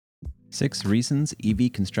6 reasons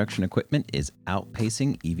EV construction equipment is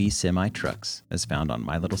outpacing EV semi-trucks, as found on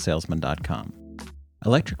mylittle.salesman.com.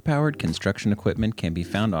 Electric-powered construction equipment can be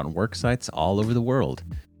found on work sites all over the world.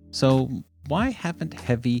 So why haven't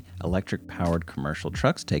heavy electric-powered commercial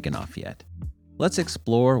trucks taken off yet? Let's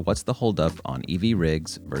explore what's the holdup on EV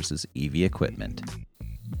rigs versus EV equipment.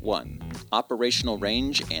 1. Operational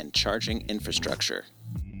range and charging infrastructure.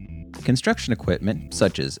 Construction equipment,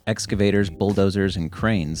 such as excavators, bulldozers, and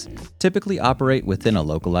cranes, typically operate within a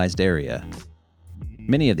localized area.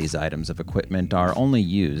 Many of these items of equipment are only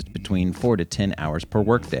used between 4 to 10 hours per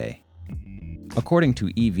workday. According to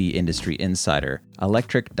EV industry insider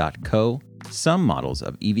Electric.co, some models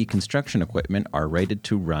of EV construction equipment are rated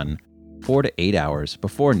to run 4 to 8 hours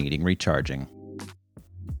before needing recharging.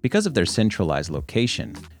 Because of their centralized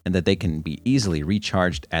location and that they can be easily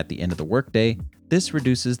recharged at the end of the workday, this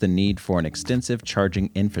reduces the need for an extensive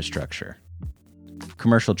charging infrastructure.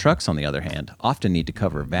 Commercial trucks, on the other hand, often need to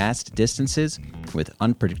cover vast distances with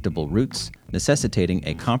unpredictable routes, necessitating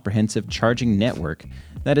a comprehensive charging network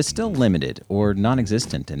that is still limited or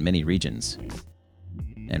non-existent in many regions.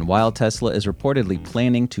 And while Tesla is reportedly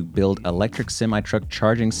planning to build electric semi-truck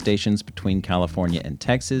charging stations between California and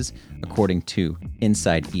Texas, according to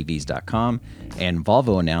InsideEVs.com, and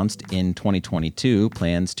Volvo announced in 2022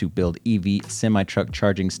 plans to build EV semi-truck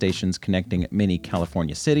charging stations connecting many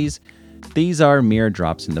California cities, these are mere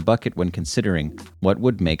drops in the bucket when considering what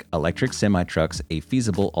would make electric semi-trucks a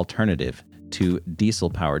feasible alternative to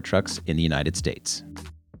diesel-powered trucks in the United States.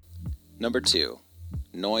 Number 2.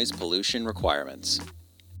 Noise pollution requirements.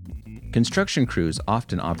 Construction crews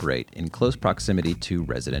often operate in close proximity to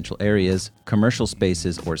residential areas, commercial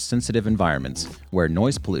spaces, or sensitive environments where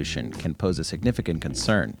noise pollution can pose a significant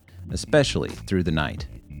concern, especially through the night.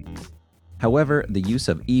 However, the use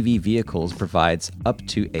of EV vehicles provides up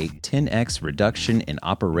to a 10x reduction in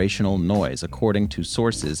operational noise, according to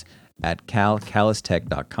sources at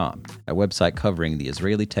calistech.com, a website covering the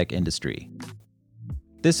Israeli tech industry.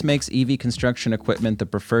 This makes EV construction equipment the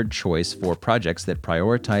preferred choice for projects that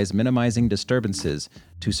prioritize minimizing disturbances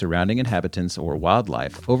to surrounding inhabitants or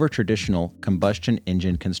wildlife over traditional combustion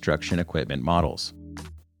engine construction equipment models.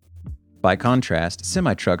 By contrast,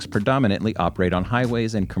 semi-trucks predominantly operate on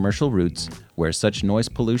highways and commercial routes where such noise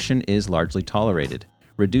pollution is largely tolerated,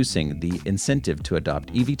 reducing the incentive to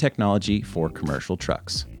adopt EV technology for commercial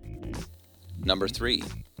trucks. Number 3.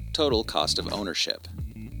 Total cost of ownership.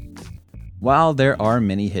 While there are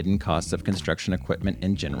many hidden costs of construction equipment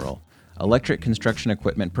in general, electric construction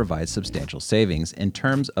equipment provides substantial savings in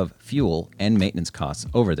terms of fuel and maintenance costs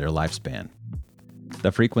over their lifespan.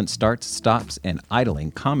 The frequent starts, stops, and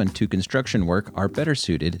idling common to construction work are better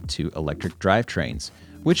suited to electric drivetrains,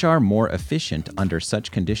 which are more efficient under such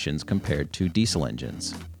conditions compared to diesel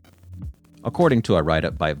engines. According to a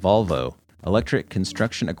write-up by Volvo, electric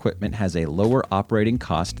construction equipment has a lower operating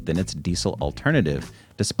cost than its diesel alternative,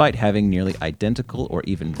 despite having nearly identical or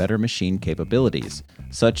even better machine capabilities,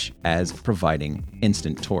 such as providing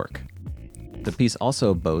instant torque. The piece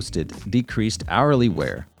also boasted decreased hourly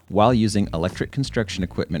wear while using electric construction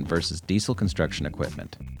equipment versus diesel construction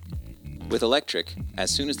equipment. With electric,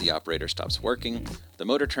 as soon as the operator stops working, the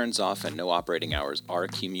motor turns off and no operating hours are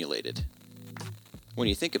accumulated. When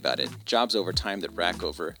you think about it, jobs over time that rack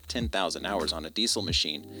over 10,000 hours on a diesel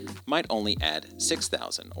machine might only add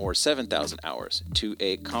 6,000 or 7,000 hours to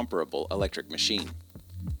a comparable electric machine.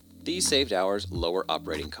 These saved hours lower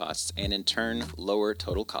operating costs and in turn lower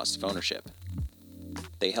total cost of ownership.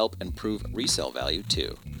 They help improve resale value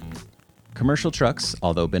too. Commercial trucks,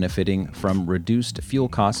 although benefiting from reduced fuel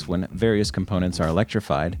costs when various components are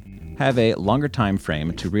electrified, have a longer time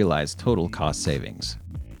frame to realize total cost savings.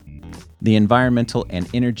 The Environmental and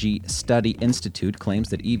Energy Study Institute claims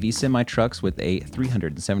that EV semi-trucks with a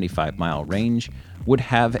 375-mile range would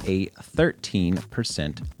have a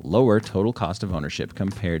 13% lower total cost of ownership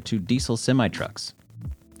compared to diesel semi-trucks.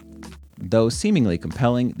 Though seemingly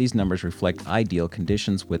compelling, these numbers reflect ideal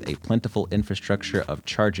conditions with a plentiful infrastructure of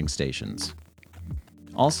charging stations.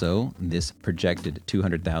 Also, this projected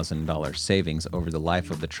 $200,000 savings over the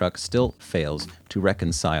life of the truck still fails to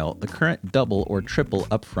reconcile the current double or triple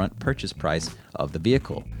upfront purchase price of the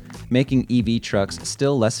vehicle, making EV trucks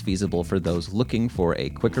still less feasible for those looking for a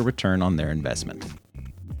quicker return on their investment.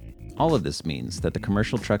 All of this means that the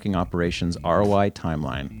commercial trucking operations ROI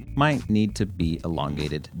timeline might need to be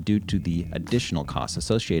elongated due to the additional costs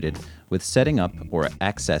associated with setting up or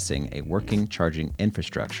accessing a working charging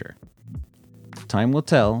infrastructure. Time will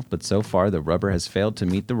tell, but so far the rubber has failed to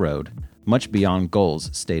meet the road, much beyond goals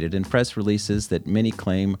stated in press releases that many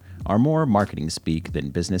claim are more marketing speak than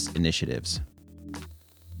business initiatives.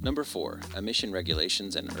 Number 4. Emission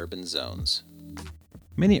regulations and urban zones.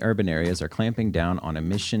 Many urban areas are clamping down on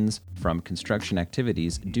emissions from construction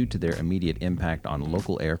activities due to their immediate impact on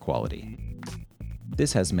local air quality.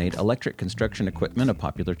 This has made electric construction equipment a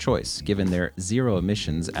popular choice, given their zero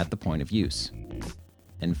emissions at the point of use.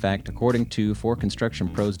 In fact, according to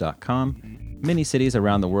forconstructionpros.com, many cities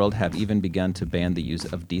around the world have even begun to ban the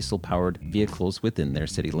use of diesel-powered vehicles within their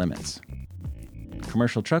city limits.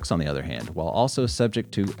 Commercial trucks, on the other hand, while also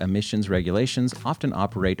subject to emissions regulations, often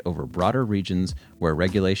operate over broader regions where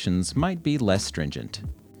regulations might be less stringent.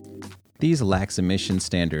 These lax emission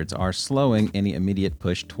standards are slowing any immediate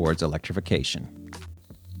push towards electrification.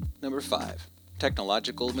 Number 5.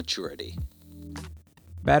 Technological maturity.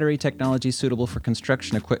 Battery technology suitable for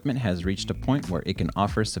construction equipment has reached a point where it can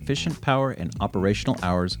offer sufficient power and operational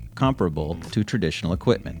hours comparable to traditional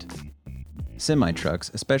equipment.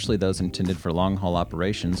 Semi-trucks, especially those intended for long-haul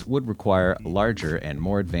operations, would require larger and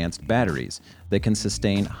more advanced batteries that can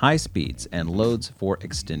sustain high speeds and loads for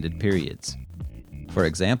extended periods. For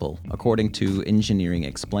example, according to Engineering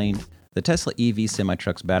Explained, the Tesla EV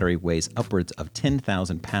semi-truck's battery weighs upwards of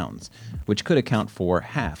 10,000 pounds, which could account for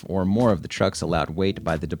half or more of the truck's allowed weight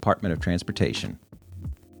by the Department of Transportation.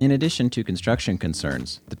 In addition to construction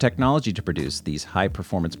concerns, the technology to produce these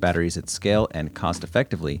high-performance batteries at scale and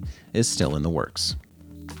cost-effectively is still in the works.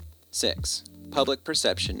 6. Public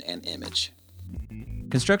perception and image.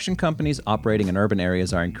 Construction companies operating in urban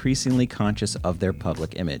areas are increasingly conscious of their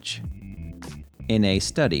public image. In a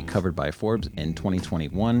study covered by Forbes in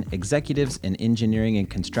 2021, executives in engineering and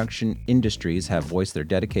construction industries have voiced their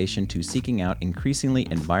dedication to seeking out increasingly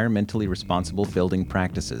environmentally responsible building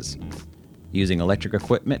practices. Using electric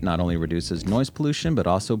equipment not only reduces noise pollution, but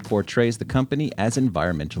also portrays the company as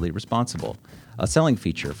environmentally responsible, a selling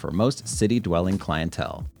feature for most city-dwelling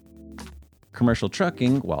clientele. Commercial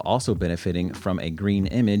trucking, while also benefiting from a green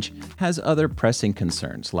image, has other pressing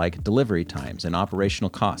concerns like delivery times and operational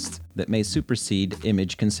costs that may supersede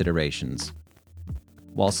image considerations.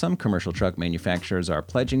 While some commercial truck manufacturers are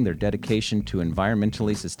pledging their dedication to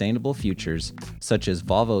environmentally sustainable futures, such as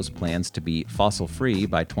Volvo's plans to be fossil-free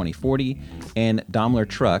by 2040 and Daimler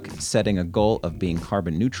Truck setting a goal of being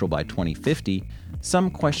carbon neutral by 2050,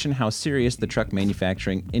 some question how serious the truck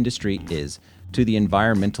manufacturing industry is to the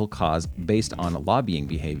environmental cause based on lobbying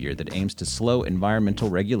behavior that aims to slow environmental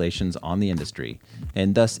regulations on the industry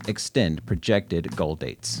and thus extend projected goal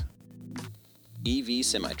dates. EV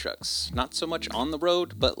semi-trucks, not so much on the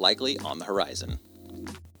road, but likely on the horizon.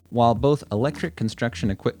 While both electric construction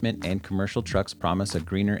equipment and commercial trucks promise a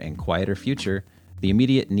greener and quieter future, the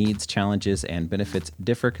immediate needs, challenges, and benefits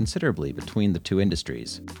differ considerably between the two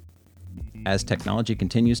industries. As technology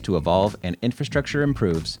continues to evolve and infrastructure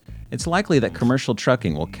improves, it's likely that commercial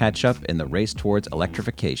trucking will catch up in the race towards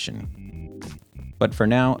electrification. But for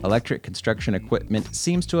now, electric construction equipment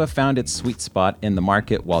seems to have found its sweet spot in the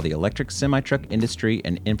market, while the electric semi-truck industry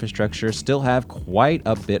and infrastructure still have quite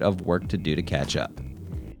a bit of work to do to catch up.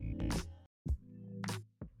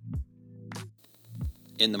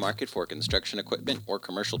 In the market for construction equipment or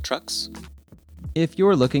commercial trucks? If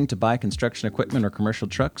you're looking to buy construction equipment or commercial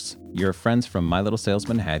trucks, your friends from My Little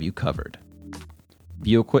Salesman have you covered.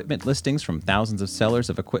 View equipment listings from thousands of sellers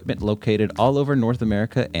of equipment located all over North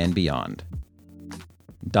America and beyond.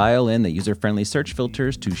 Dial in the user-friendly search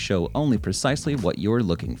filters to show only precisely what you're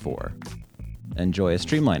looking for. Enjoy a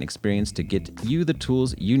streamlined experience to get you the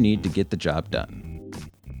tools you need to get the job done.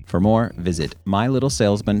 For more, visit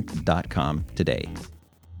mylittlesalesman.com today.